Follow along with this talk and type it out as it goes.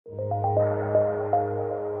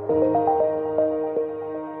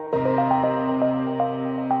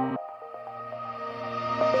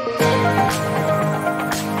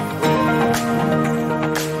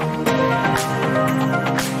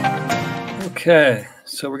Okay,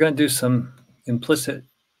 so we're going to do some implicit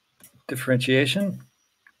differentiation.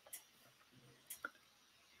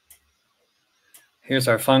 Here's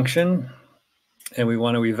our function, and we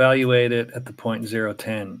want to evaluate it at the point 0,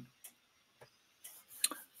 10.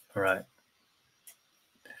 All right.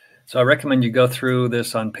 So I recommend you go through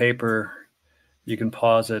this on paper. You can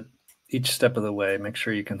pause it each step of the way. Make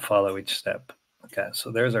sure you can follow each step. Okay,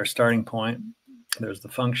 so there's our starting point. There's the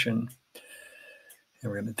function.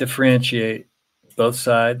 And we're going to differentiate both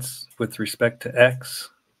sides with respect to x.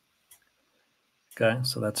 Okay,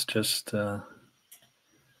 so that's just the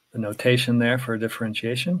notation there for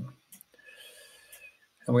differentiation.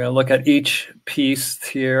 And we're going to look at each piece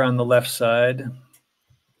here on the left side.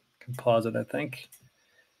 I can pause it, I think.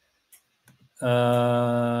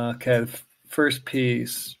 Okay, the first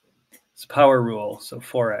piece is power rule, so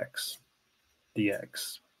 4x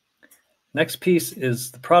dx. Next piece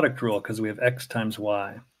is the product rule because we have x times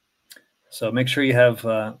y. So make sure you have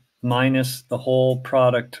minus the whole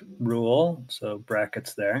product rule, so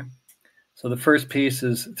brackets there. So the first piece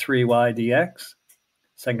is 3y dx.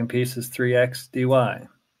 Second piece is 3x dy.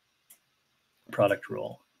 Product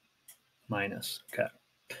rule, minus. Okay.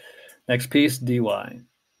 Next piece, dy.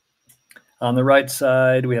 On the right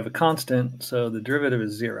side, we have a constant, so the derivative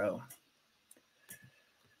is 0.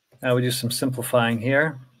 Now we do some simplifying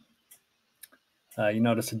here. You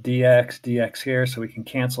notice a dx here, so we can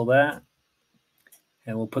cancel that.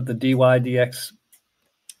 And we'll put the dy dx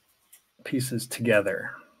pieces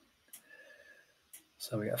together.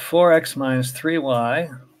 So we got 4x minus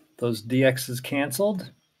 3y. Those dx's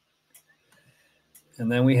canceled.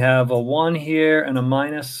 And then we have a 1 here and a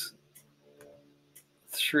minus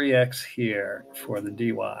 3x here for the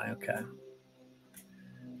dy. Okay.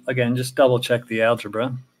 Again, just double check the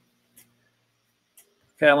algebra.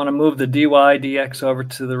 Okay, I want to move the dy dx over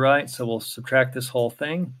to the right, so we'll subtract this whole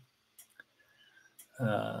thing.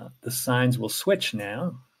 The signs will switch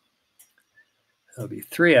now. It'll be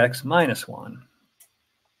 3x minus 1.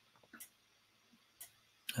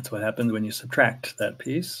 That's what happens when you subtract that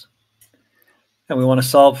piece. And we want to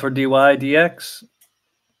solve for dy dx.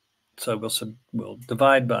 So we'll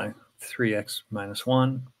divide by 3x minus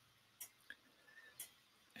 1.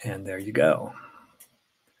 And there you go.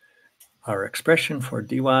 Our expression for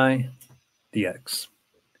dy dx.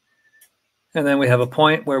 And then we have a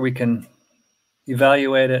point where we can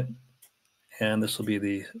evaluate it. And this will be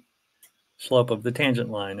the slope of the tangent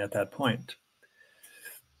line at that point.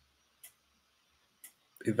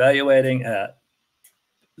 Evaluating at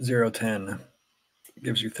 0, 10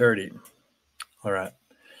 gives you 30. All right.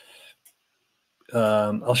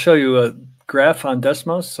 I'll show you a graph on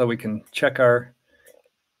Desmos so we can check our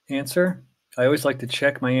answer. I always like to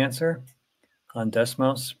check my answer on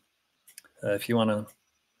Desmos. If you want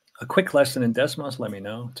a quick lesson in Desmos, let me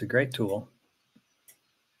know. It's a great tool.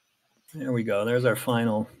 There we go. There's our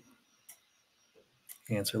final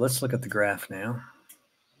answer. Let's look at the graph now.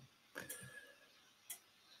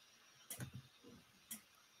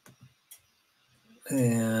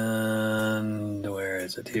 And where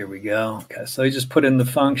is it? Here we go. Okay, so you just put in the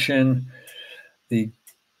function. The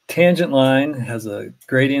tangent line has a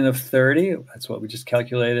gradient of 30. That's what we just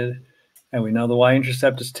calculated. And we know the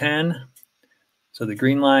y-intercept is 10. So the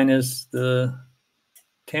green line is the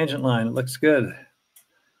tangent line. It looks good.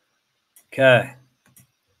 Okay.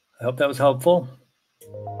 I hope that was helpful.